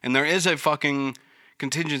 And there is a fucking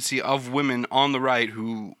contingency of women on the right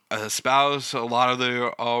who espouse a lot of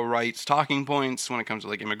the rights talking points when it comes to,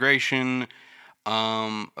 like, immigration,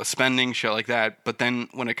 spending, shit like that. But then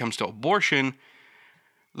when it comes to abortion,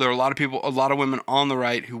 there are a lot of women on the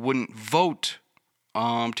right who wouldn't vote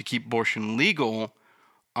to keep abortion legal,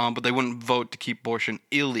 but they wouldn't vote to keep abortion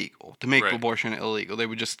illegal, to make abortion illegal. They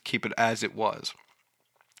would just keep it as it was.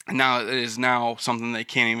 And now it is now something they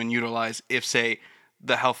can't even utilize if, say,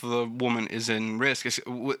 the health of the woman is in risk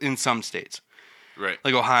in some states. Right.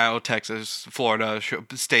 Like Ohio, Texas, Florida,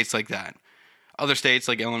 states like that. Other states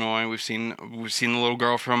like Illinois, we've seen the little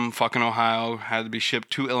girl from fucking Ohio had to be shipped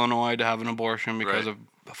to Illinois to have an abortion because of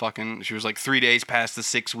fucking, she was like 3 days past the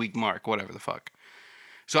 6-week mark, whatever the fuck.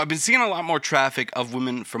 So I've been seeing a lot more traffic of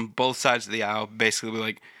women from both sides of the aisle basically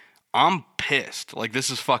like, I'm pissed. Like, this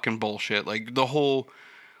is fucking bullshit. Like, the whole,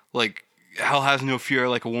 like, hell has no fear,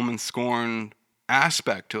 like a woman scorned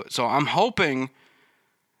aspect to it. So I'm hoping,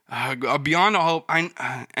 beyond a hope, and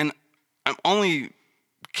I'm only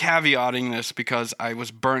caveating this because I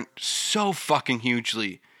was burnt so fucking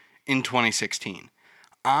hugely in 2016.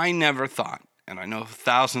 I never thought, and I know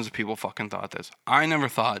thousands of people fucking thought this, I never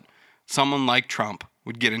thought someone like Trump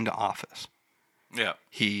would get into office. Yeah.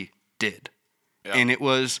 He did. Yeah. And it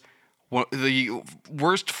was the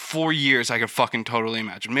worst 4 years I could fucking totally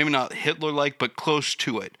imagine. Maybe not Hitler-like, but close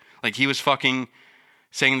to it. Like, he was fucking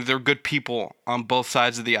saying that there were good people on both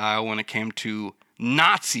sides of the aisle when it came to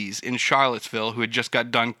Nazis in Charlottesville who had just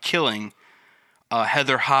got done killing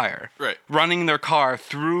Heather Heyer. Right. Running their car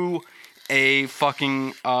through a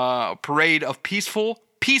fucking parade of peaceful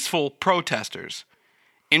protesters.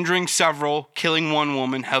 Injuring several, killing one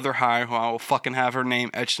woman, Heather Heyer, who I will fucking have her name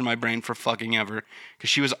etched in my brain for fucking ever, because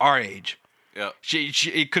she was our age. Yeah.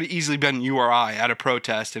 It could have easily been you or I at a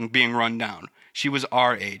protest and being run down. She was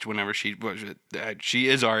our age whenever she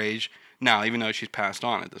is our age now, even though she's passed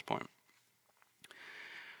on at this point.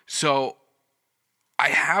 So I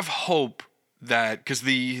have hope that, because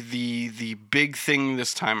the big thing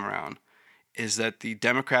this time around is that the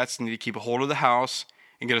Democrats need to keep a hold of the House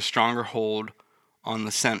and get a stronger hold on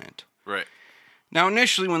the Senate. Right. Now,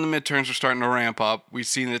 initially, when the midterms were starting to ramp up, we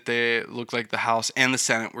seen that they looked like the House and the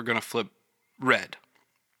Senate were going to flip red.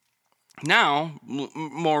 Now,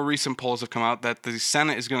 more recent polls have come out that the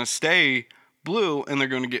Senate is going to stay blue, and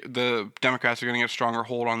the Democrats are going to get a stronger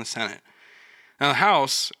hold on the Senate. Now, the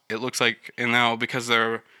House, it looks like, and now because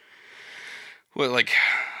they're,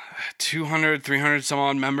 200, 300 some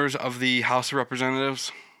odd members of the House of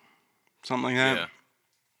Representatives, something like that. Yeah.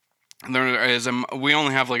 There is we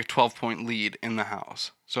only have like a 12-point lead in the House.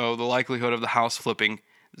 So the likelihood of the House flipping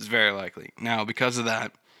is very likely. Now, because of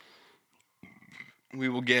that, we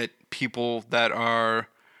will get people that are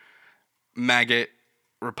maggot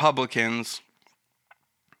Republicans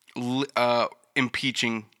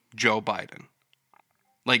impeaching Joe Biden.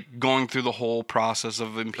 Like, going through the whole process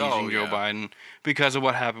of impeaching Joe Biden because of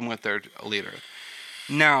what happened with their leader.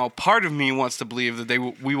 Now, part of me wants to believe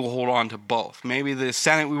that we will hold on to both. Maybe the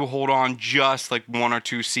Senate, we will hold on just like 1 or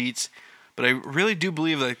 2 seats. But I really do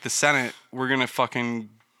believe that the Senate, we're going to fucking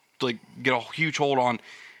like get a huge hold on.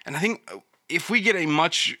 And I think if we get a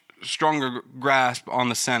much stronger grasp on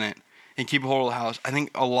the Senate and keep a hold of the House, I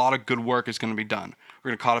think a lot of good work is going to be done. We're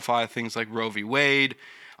going to codify things like Roe v. Wade,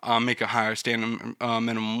 make a higher standard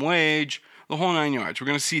minimum wage, the whole 9 yards. We're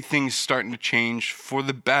going to see things starting to change for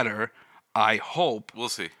the better, I hope. We'll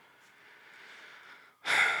see.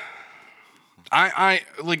 I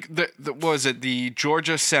like the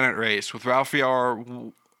Georgia Senate race with Raphael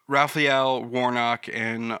Warnock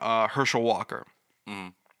and Herschel Walker.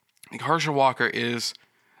 Mm. Like, Herschel Walker is,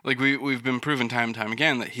 like, we've been proven time and time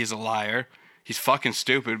again that he's a liar. He's fucking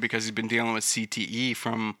stupid because he's been dealing with CTE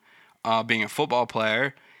from being a football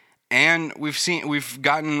player. And we've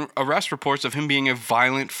gotten arrest reports of him being a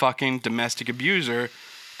violent fucking domestic abuser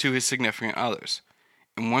to his significant others.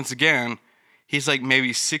 And once again, he's like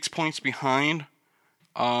maybe 6 points behind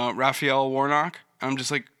Raphael Warnock. I'm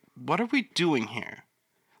just like, what are we doing here?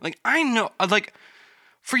 Like, I know, like,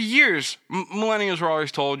 for years, millennials were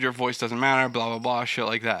always told your voice doesn't matter, blah, blah, blah, shit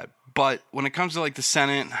like that. But when it comes to, like, the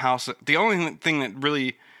Senate and House, the only thing that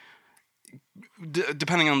really,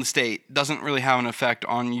 depending on the state, doesn't really have an effect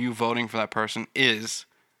on you voting for that person is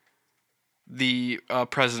the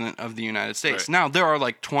president of the United States. Right. Now, there are,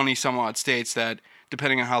 like, 20-some-odd states that,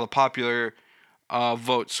 depending on how the popular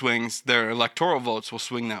vote swings, their electoral votes will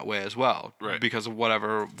swing that way as well. Right. Because of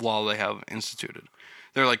whatever law they have instituted.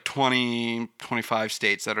 There are like 20, 25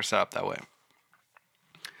 states that are set up that way.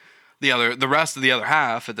 The rest of the other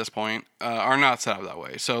half at this point are not set up that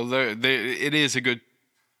way. So it is a good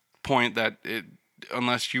point that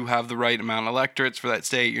unless you have the right amount of electorates for that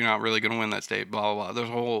state, you're not really going to win that state, blah, blah, blah. There's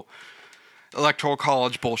a whole electoral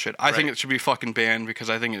college bullshit. I think it should be fucking banned because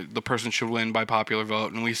I think the person should win by popular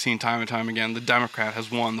vote. And we've seen time and time again, the Democrat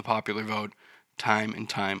has won the popular vote time and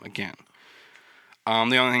time again.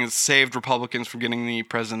 The only thing that's saved Republicans from getting the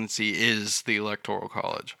presidency is the Electoral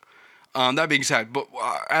College. That being said, but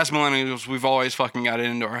as millennials, we've always fucking got it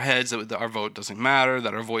into our heads that our vote doesn't matter,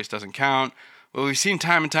 that our voice doesn't count. But we've seen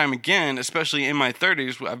time and time again, especially in my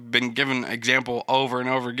 30s, I've been given an example over and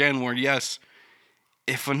over again where, yes,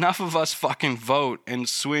 if enough of us fucking vote and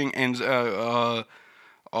swing and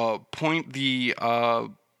point the,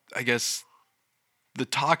 I guess, the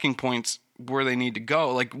talking points where they need to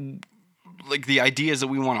go, like the ideas that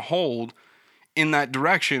we want to hold in that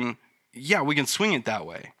direction, yeah, we can swing it that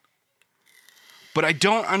way. But I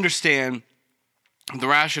don't understand the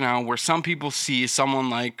rationale where some people see someone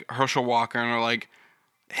like Herschel Walker and are like,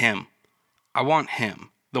 him. I want him.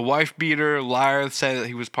 The wife beater, liar, said that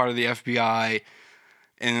he was part of the FBI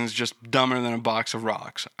and is just dumber than a box of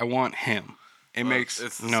rocks. I want him. It makes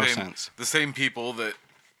no sense. The same people that,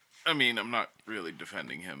 I mean, I'm not really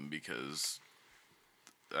defending him because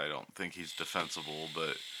I don't think he's defensible,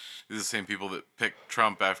 but these are the same people that picked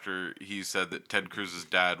Trump after he said that Ted Cruz's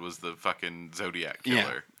dad was the fucking Zodiac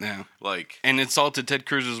killer. Yeah. Like, and insulted Ted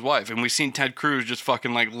Cruz's wife. And we've seen Ted Cruz just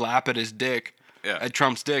fucking like lap at his dick, at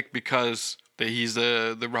Trump's dick because he's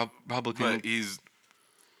the Republican. But he's,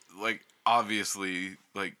 like, obviously,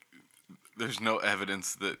 like, there's no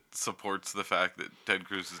evidence that supports the fact that Ted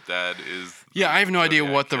Cruz's dad is. Yeah, I have no idea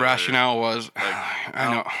what the rationale was. Like,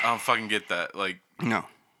 I know. I don't fucking get that. Like, no.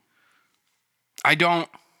 I don't.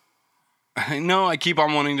 I know I keep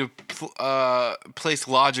on wanting to place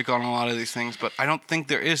logic on a lot of these things, but I don't think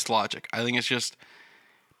there is logic. I think it's just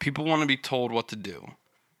people want to be told what to do.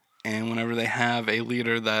 And whenever they have a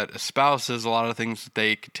leader that espouses a lot of things that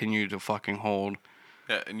they continue to fucking hold.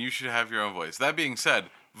 Yeah, and you should have your own voice. That being said,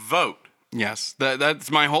 vote. Yes, that's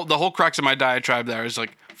the whole crux of my diatribe there is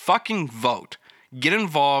like, fucking vote. Get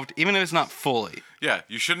involved, even if it's not fully. Yeah,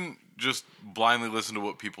 you shouldn't just blindly listen to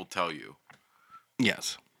what people tell you.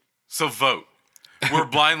 Yes. So vote. We're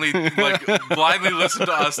blindly listen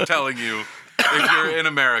to us telling you if you're in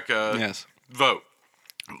America. Yes. Vote.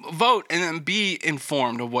 Vote and then be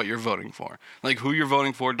informed of what you're voting for. Like who you're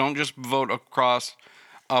voting for. Don't just vote across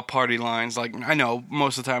party lines. Like I know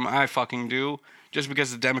most of the time I fucking do. Just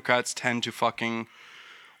because the Democrats tend to fucking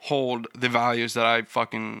hold the values that I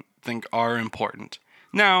fucking think are important.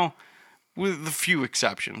 Now, with a few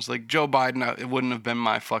exceptions. Like Joe Biden, it wouldn't have been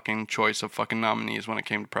my fucking choice of fucking nominees when it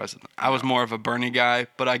came to president. I was more of a Bernie guy,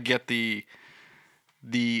 but I get the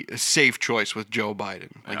safe choice with Joe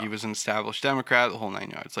Biden. Like he was an established Democrat, the whole 9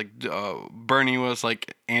 yards. Like Bernie was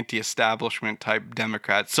like anti-establishment type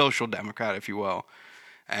Democrat, social Democrat, if you will.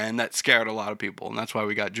 And that scared a lot of people, and that's why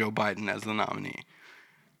we got Joe Biden as the nominee.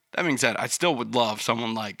 That being said, I still would love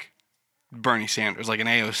someone like Bernie Sanders, like an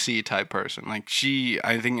AOC type person. Like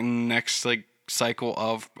I think in the next like cycle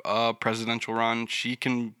of presidential run, she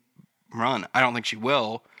can run. I don't think she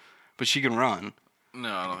will, but she can run.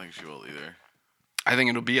 No, I don't think she will either. I think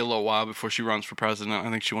it'll be a little while before she runs for president. I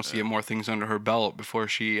think she wants to get more things under her belt before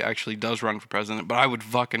she actually does run for president. But I would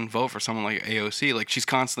fucking vote for someone like AOC. Like she's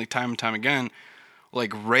constantly, time and time again,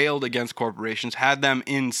 like railed against corporations, had them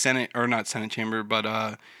in Senate, or not Senate chamber,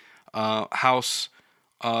 but House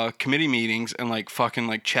committee meetings and like fucking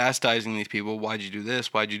like chastising these people. Why'd you do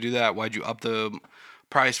this? Why'd you do that? Why'd you up the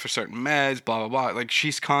price for certain meds? Blah, blah, blah. Like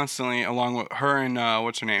she's constantly, along with her and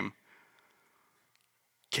what's her name?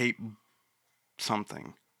 Kate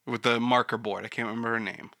something. With the marker board. I can't remember her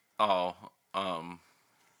name. Oh, I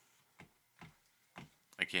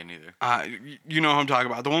I can't either. You know who I'm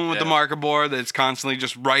talking about. The one with the Yeah. marker board that's constantly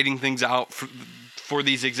just writing things out for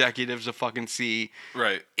these executives to fucking see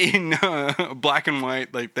Right. in black and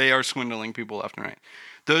white. Like, they are swindling people left and right.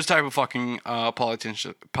 Those type of fucking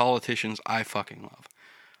politicians I fucking love.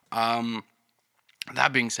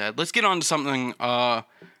 That being said, let's get on to something a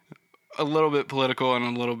little bit political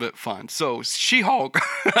and a little bit fun. So, She-Hulk,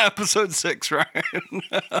 episode 6, right?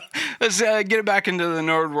 Let's get it back into the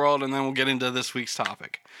nerd world, and then we'll get into this week's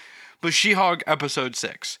topic. But She-Hulk, episode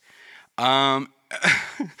 6. So,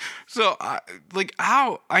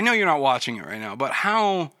 how... I know you're not watching it right now, but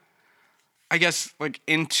how, I guess, like,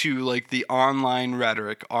 into, like, the online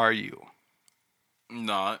rhetoric are you?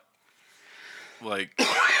 Not. Like,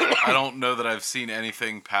 I don't know that I've seen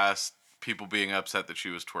anything past people being upset that she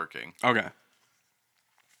was twerking. Okay.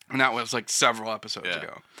 And that was, like, several episodes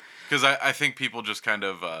ago. Because I think people just kind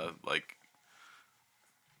of,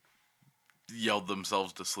 yelled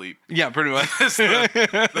themselves to sleep. Yeah, pretty much. That's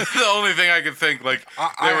the only thing I could think. Like,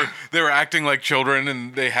 they were acting like children,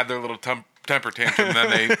 and they had their little temper tantrum, and then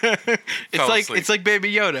they fell asleep. It's like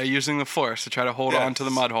Baby Yoda using the Force to try to hold on to the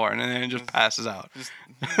Mudhorn, and then it just passes out. Just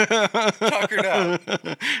tuckered out.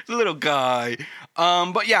 Little guy.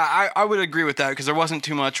 But yeah, I would agree with that because there wasn't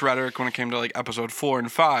too much rhetoric when it came to like episode 4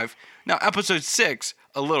 and 5. Now episode 6,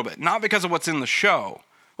 a little bit, not because of what's in the show.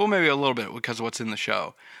 Well, maybe a little bit because of what's in the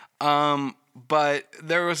show. But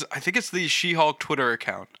there was, I think it's the She-Hulk Twitter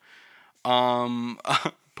account,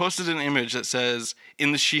 posted an image that says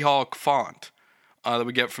in the She-Hulk font that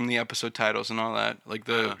we get from the episode titles and all that, like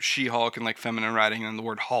the She-Hulk and like feminine writing and the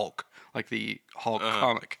word Hulk, like the Hulk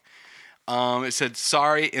comic. It said,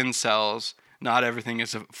 "Sorry, incels, not everything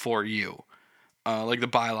is for you." Like the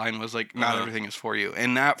byline was like, "Not everything is for you,"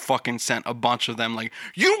 and that fucking sent a bunch of them like,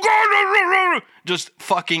 "You gotta," just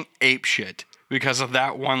fucking ape shit because of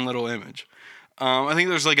that one little image. I think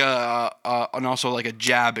there's like and also like a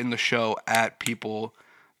jab in the show at people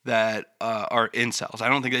that are incels. I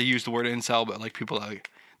don't think they use the word incel, but like people that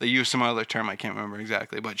they use some other term I can't remember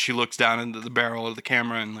exactly. But she looks down into the barrel of the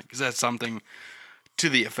camera and like says something to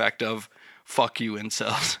the effect of "fuck you,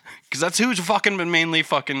 incels," because that's who's fucking been mainly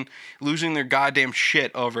fucking losing their goddamn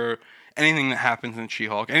shit over anything that happens in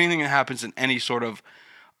She-Hulk, anything that happens in any sort of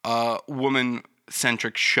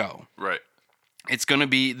woman-centric show. Right. It's going to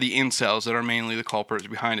be the incels that are mainly the culprits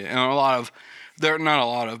behind it. And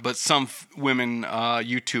but some women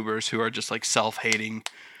YouTubers who are just like self-hating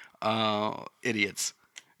idiots.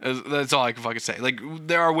 That's all I can fucking say. Like,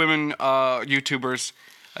 there are women YouTubers,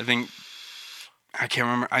 I can't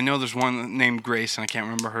remember. I know there's one named Grace, and I can't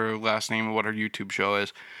remember her last name or what her YouTube show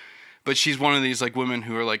is. But she's one of these like women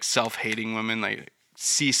who are like self-hating women. Like,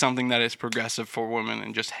 see something that is progressive for women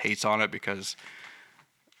and just hates on it because...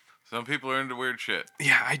 Some people are into weird shit.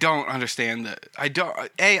 Yeah, I don't understand that. I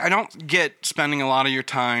don't get spending a lot of your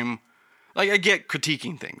time... Like, I get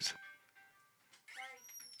critiquing things.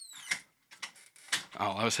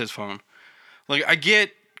 Oh, that was his phone. Like, I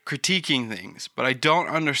get critiquing things, but I don't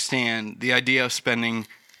understand the idea of spending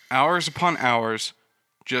hours upon hours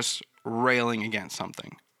just railing against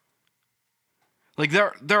something. Like,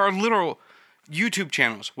 there are literal YouTube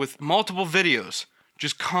channels with multiple videos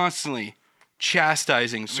just constantly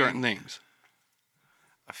chastising certain things.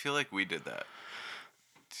 I feel like we did that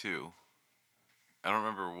too. I don't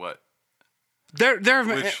remember which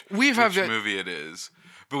movie it is,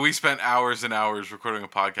 but we spent hours and hours recording a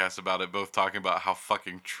podcast about it, both talking about how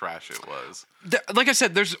fucking trash it was. Like I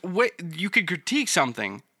said, you could critique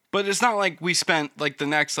something, but it's not like we spent like the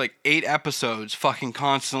next like 8 episodes fucking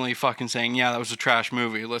constantly fucking saying, "Yeah, that was a trash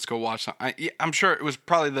movie. Let's go watch something." I'm sure it was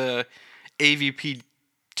probably the AVP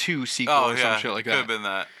 2 sequel or some shit like that. Could have been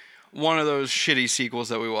that. One of those shitty sequels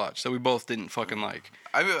that we watched that we both didn't fucking like.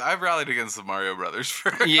 I've rallied against the Mario Brothers for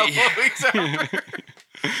a couple of weeks after.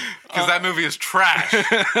 Because that movie is trash.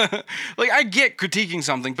 Like, I get critiquing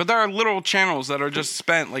something, but there are literal channels that are just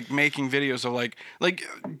spent like making videos of like the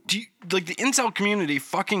incel community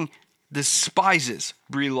fucking despises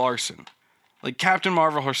Brie Larson. Like Captain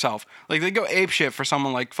Marvel herself. Like, they go apeshit for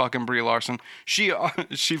someone like fucking Brie Larson. She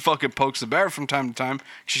fucking pokes the bear from time to time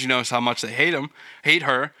because she knows how much they hate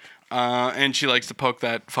her. And she likes to poke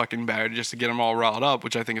that fucking bear just to get them all riled up,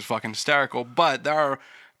 which I think is fucking hysterical. But there are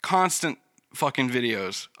constant fucking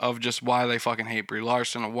videos of just why they fucking hate Brie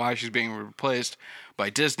Larson and why she's being replaced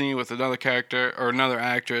by Disney with another character or another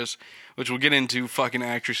actress, which we'll get into fucking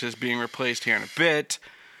actresses being replaced here in a bit.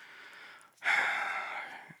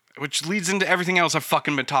 Which leads into everything else I've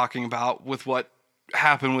fucking been talking about with what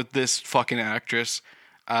happened with this fucking actress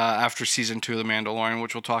after season 2 of The Mandalorian,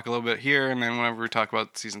 which we'll talk a little bit here, and then whenever we talk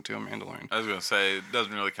about season 2 of Mandalorian. I was going to say, it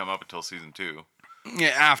doesn't really come up until season 2. Yeah,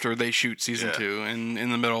 after they shoot season Yeah. 2 and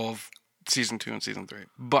in the middle of season 2 and season 3.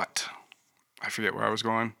 But I forget where I was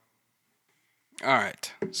going. All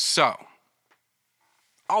right. So,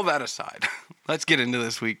 all that aside, let's get into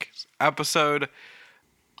this week's episode.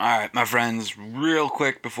 All right, my friends, real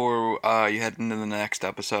quick before you head into the next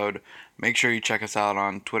episode, make sure you check us out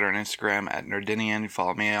on Twitter and Instagram at Nerdinian. You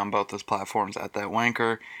follow me on both those platforms at That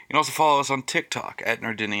Wanker. You can also follow us on TikTok at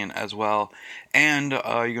Nerdinian as well. And you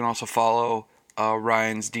can also follow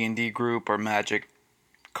Ryan's D&D group or Magic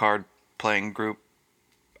card playing group.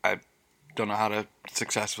 I don't know how to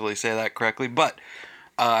successfully say that correctly, but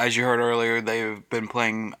as you heard earlier, they've been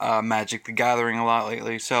playing Magic the Gathering a lot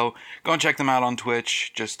lately, so go and check them out on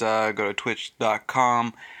Twitch. Just go to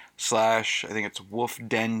twitch.com/ I think it's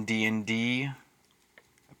WolfDenDND. I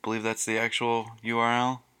believe that's the actual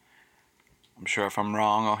URL. I'm sure if I'm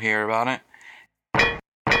wrong, I'll hear about it.